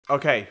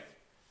Okay.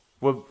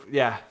 We're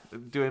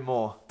doing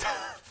more.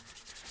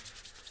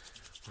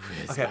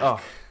 Okay.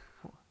 Back.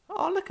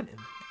 Oh, look at him.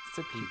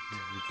 So cute.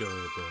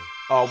 Adorable.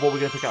 Oh, what are we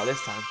gonna pick out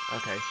this time?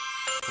 Okay.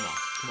 Come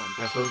on.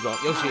 Headphones on.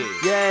 Yoshi.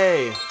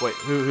 Yay! Wait,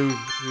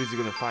 who's he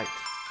gonna fight?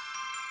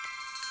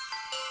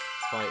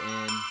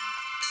 Fighting.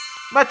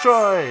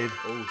 Metroid!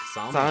 Oh,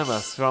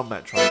 Samus from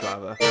Metroid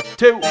Driver.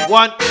 2,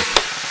 1!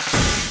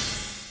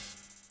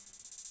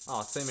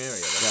 Oh, same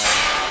area. Yeah.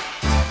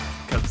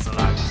 Comes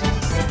alive.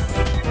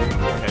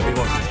 Okay, we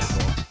want it.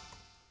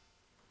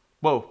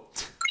 Whoa.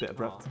 Bit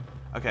abrupt.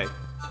 Okay.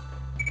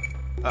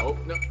 Oh,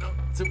 no.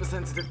 Super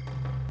sensitive.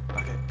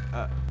 Okay.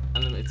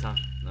 Unlimited time.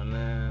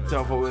 So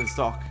I thought we were in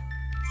stock.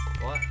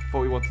 What?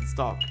 Thought we wanted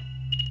stock.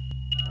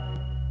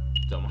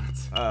 Don't mind.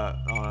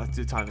 Let's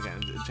do time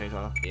again and change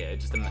order. Yeah,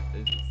 it's just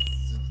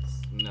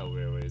no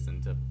real reason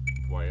to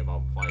worry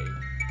about fighting.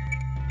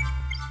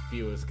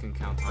 Viewers can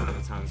count how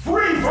many times.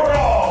 Free for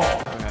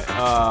all! Okay.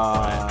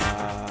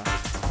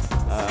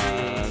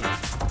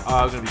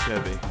 I'm gonna be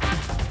Kirby.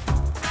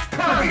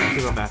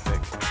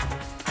 Dramatic.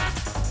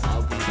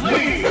 I'll be.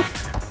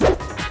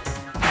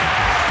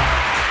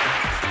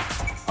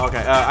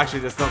 Okay,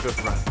 actually, let's not go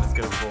for that. Let's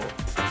go for.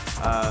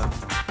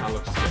 That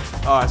looks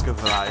sick. Oh, let's go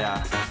for that,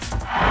 yeah.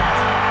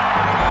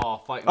 Oh,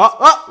 fighting.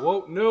 Oh!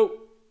 Whoa, no! 3,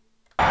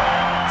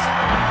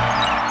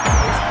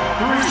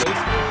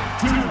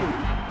 2,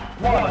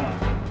 1,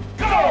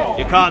 go!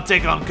 You can't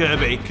take on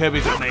Kirby.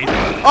 Kirby's amazing.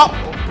 Oh!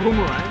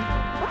 Boomerang.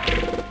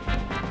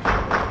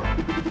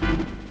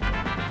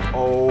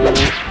 Oh.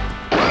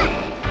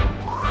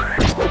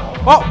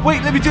 Oh,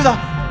 wait, let me do that.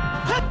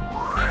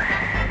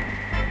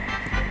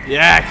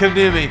 Yeah, come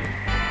near me. No.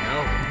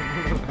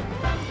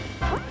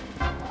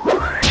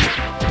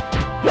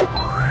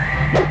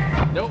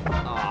 Nope.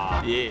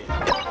 Aw. Yeah.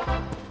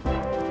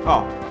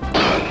 Oh.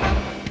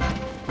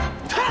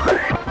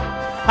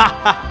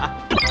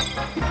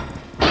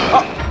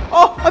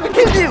 Oh, I've been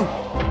killing you.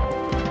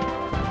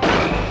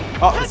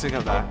 Oh, this thing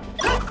up there.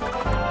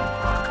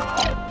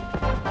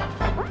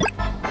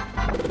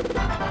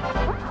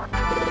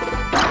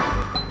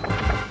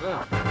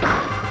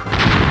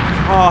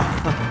 Oh.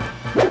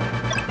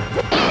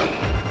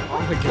 Oh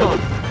my god.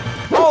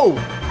 Oh!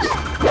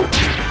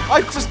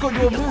 I just got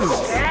your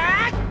moves.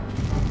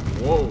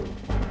 Whoa.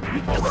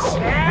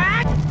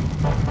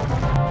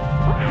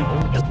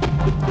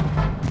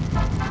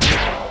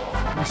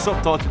 You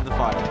stop dodging the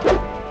fire.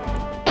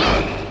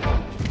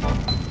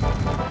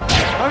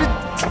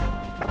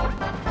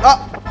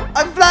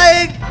 I'm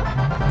flying!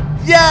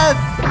 Yes!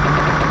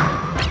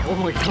 Oh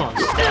my god.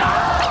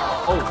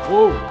 Oh,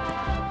 whoa.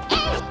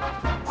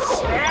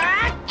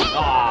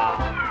 Ah.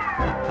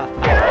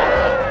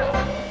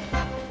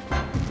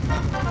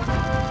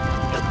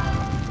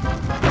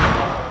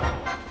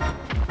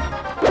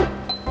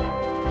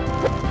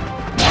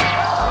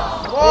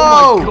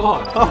 Whoa! Oh my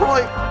god. Oh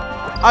my...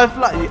 I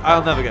fly.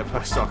 I'll never get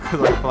first shot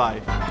because I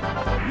fly.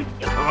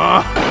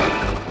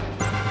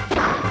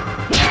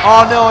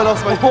 Oh no, I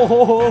lost my...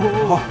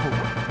 Oh.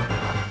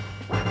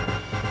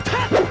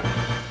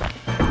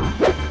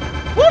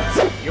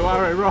 What? You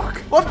are a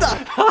rock. What the?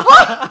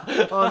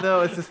 What? Oh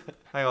no, it's just...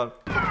 Hang on.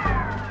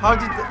 How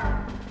did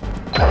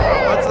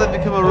that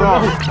become a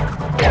rock?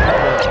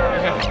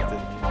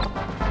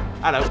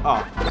 Hello.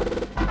 Oh.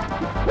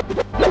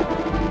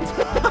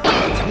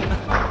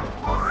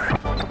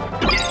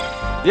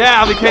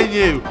 Yeah, I became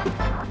you.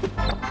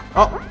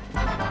 Oh.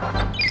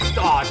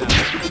 Oh, no.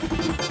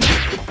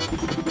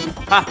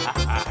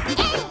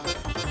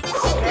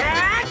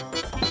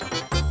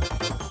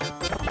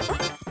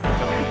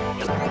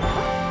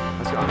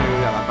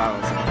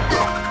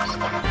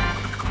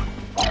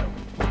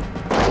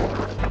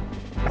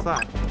 What's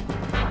that?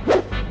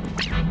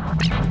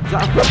 Is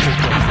that a football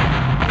person?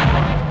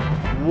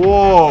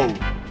 Whoa!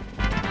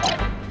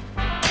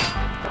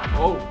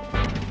 Oh.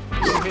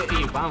 You hit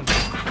you, bounce.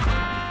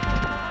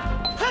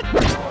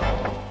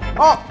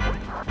 Oh!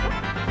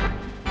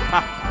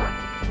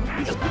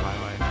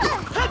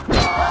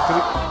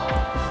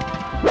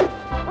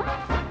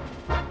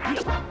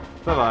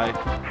 Bye-bye.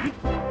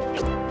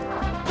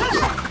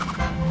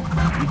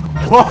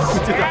 Whoa! Who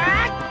did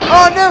that?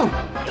 Oh no!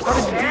 How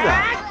did you do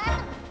that?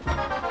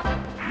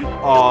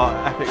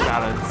 Oh, epic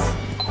balance.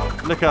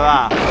 Look at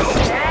that.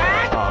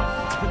 Oh.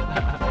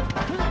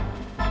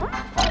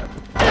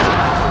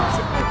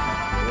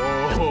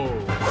 Whoa.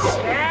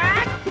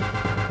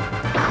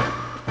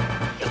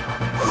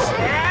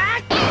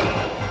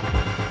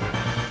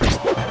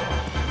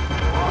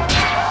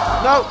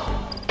 No!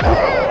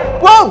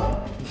 Whoa!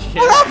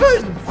 Yeah. What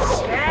happened?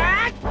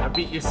 I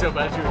beat you so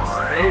bad you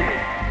exploded.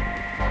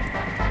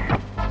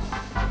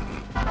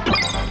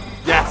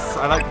 Yes,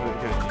 I like it.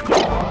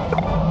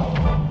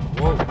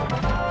 Whoa.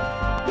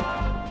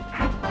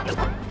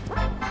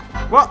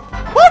 What?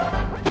 What?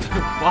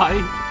 Why?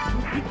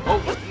 Oh,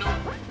 no.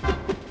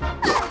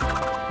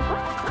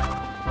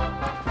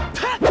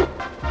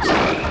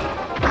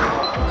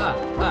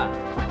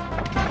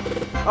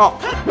 Oh.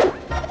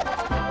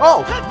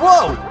 Oh,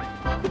 whoa!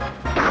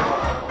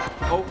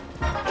 Oh.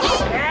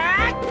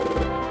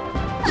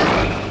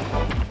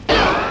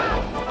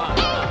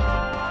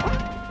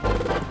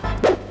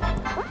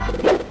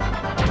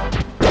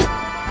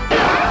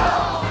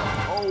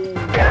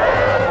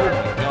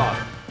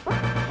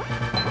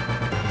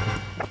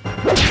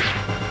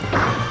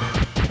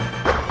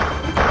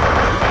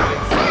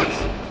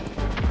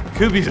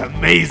 Kirby's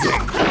amazing.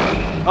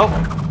 Oh.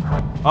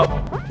 Oh.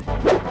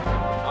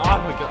 Oh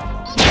my god.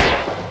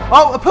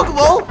 Oh, a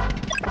Pokeball!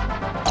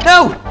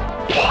 No!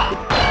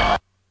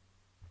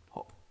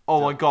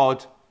 Oh my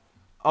god.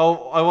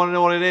 Oh, I want to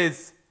know what it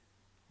is.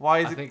 Why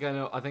is I it? think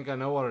I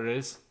know what it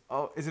is.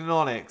 Oh, is it an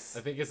Onyx?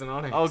 I think it's an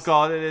Onyx. Oh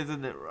god, it is,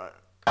 isn't it? Right.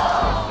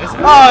 It's an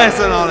Oh, it's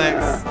an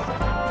Onyx!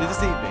 Did it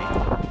just eat me?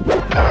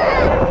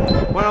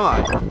 Where am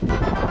I?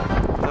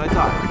 Did I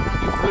die?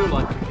 You flew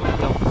like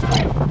completely off the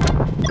screen.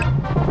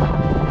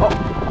 Oh,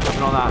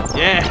 jumping on that.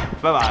 Yeah,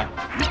 bye bye.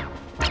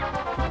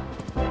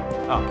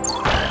 Oh.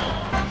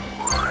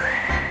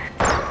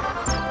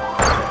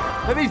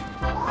 Let me.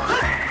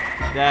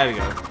 There we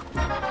go.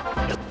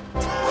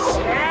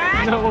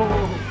 No.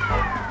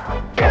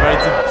 Ready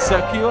to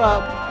suck you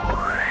up.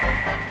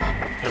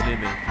 Come near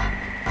me.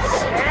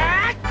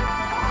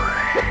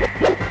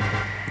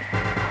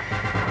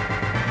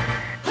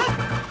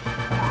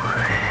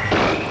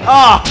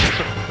 Ah!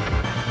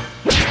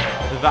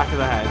 The back of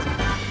the head.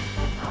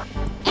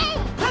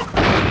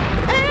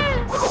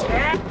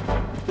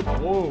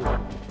 Whoa.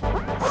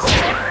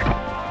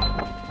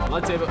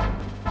 Lightsaber.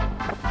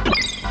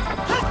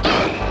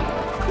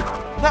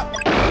 No!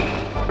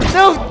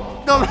 No!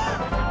 No!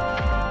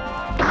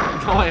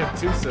 Now I have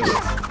 2 swords.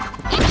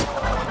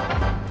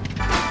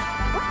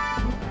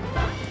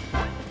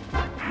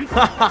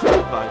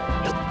 Fine.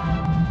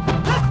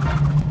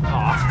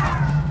 Aw.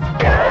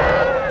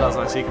 That was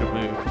my secret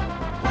move.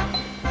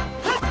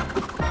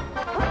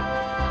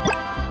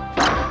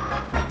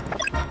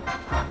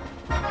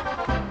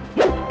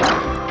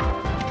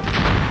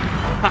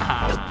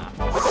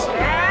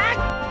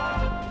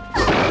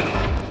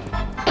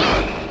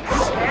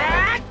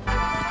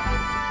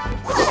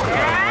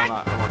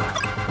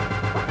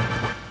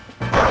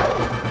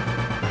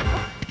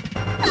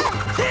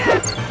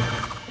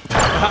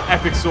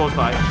 Epic sword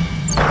fight.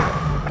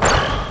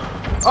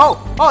 Oh!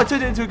 Oh, I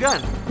turned it into a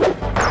gun.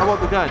 I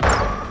want the gun.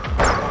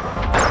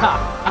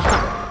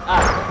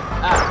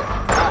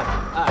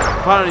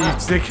 Apparently you've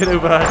taken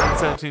over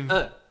 117.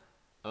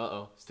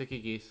 Uh-oh.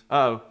 Sticky keys.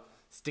 Oh.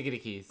 Stickity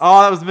keys.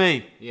 Oh, that was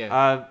me.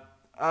 Yeah.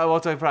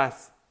 What do I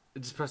press?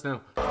 Just press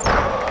no.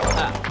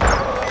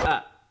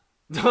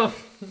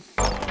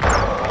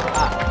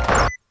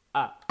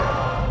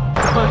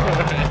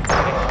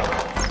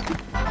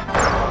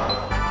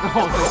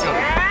 Oh my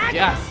god.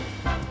 Yes.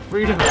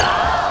 Freedom.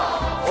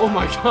 Oh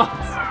my god.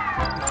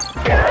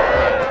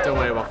 Don't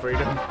worry about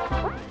freedom.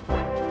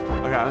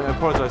 Okay, I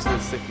apologize for the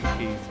sticky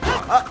keys.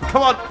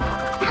 Come on!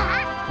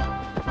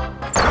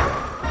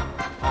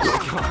 Oh my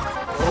god.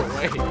 Oh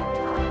wait.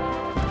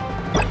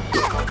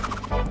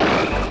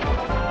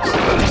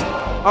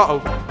 Uh-oh.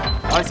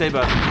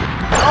 Lightsaber.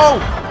 Oh!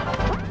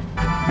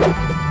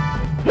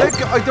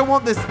 I don't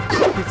want this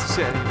piece of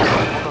shit anymore. I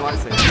want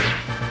the lightsaber.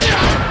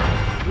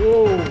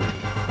 Whoa.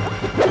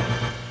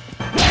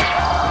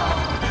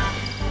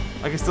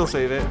 I can still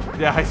save it.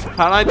 Yeah,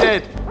 and I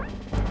did.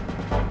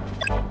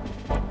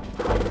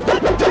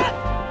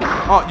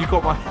 Oh, you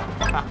got my...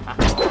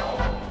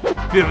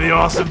 Feel the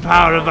awesome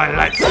power of my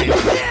lightsaber.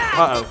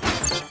 Uh-oh.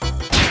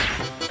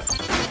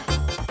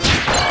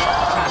 I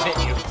can't hit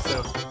you, so...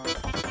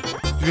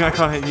 You mean I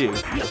can't hit you?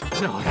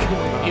 No, I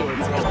can't hit you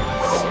at all.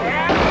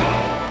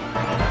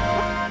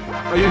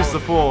 I used the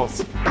force.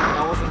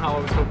 That wasn't how I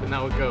was hoping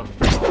that would go.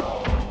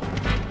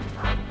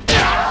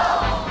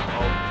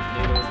 Oh,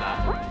 neither was that.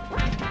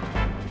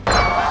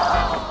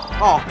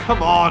 Oh,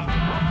 come on.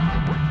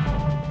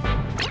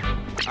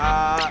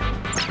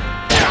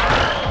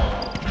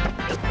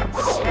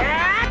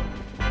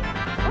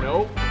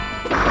 Nope.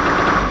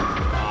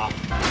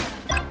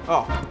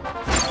 Oh.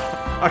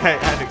 Okay,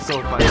 epic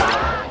sword fight.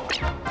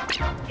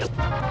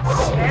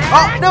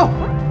 Oh, no!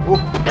 Oh.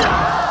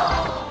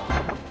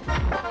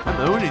 I'm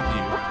owning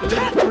you. It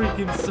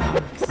freaking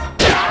sucks.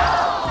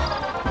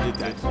 You're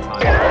dead. Time.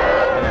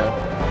 I know.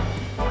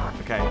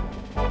 Okay.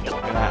 I'm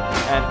gonna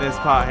end this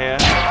part here.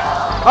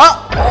 Oh!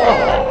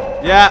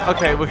 Yeah,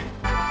 okay.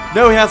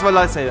 No, he has my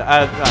lightsaber.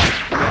 I'm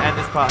gonna end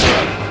this part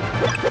here.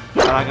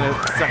 And I'm gonna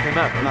suck him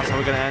up, and that's how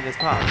we're gonna end this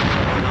part.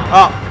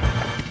 Oh!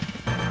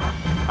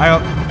 Hang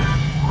on.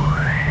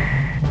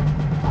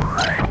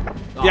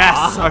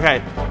 Yes!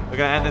 Okay. We're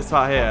gonna end this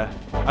part here.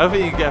 I don't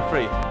think you can get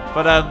free.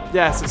 But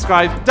yeah,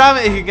 subscribe. Damn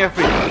it, you can get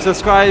free.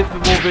 Subscribe for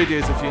more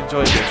videos if you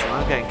enjoyed this. And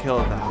I'm getting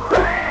killed now.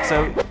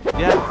 So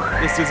yeah,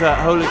 this is a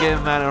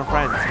Hooligan Man and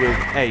Friends with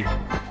A.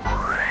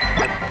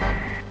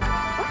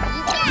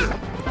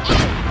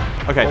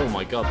 Okay. Oh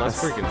my god, that's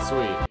freaking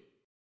sweet.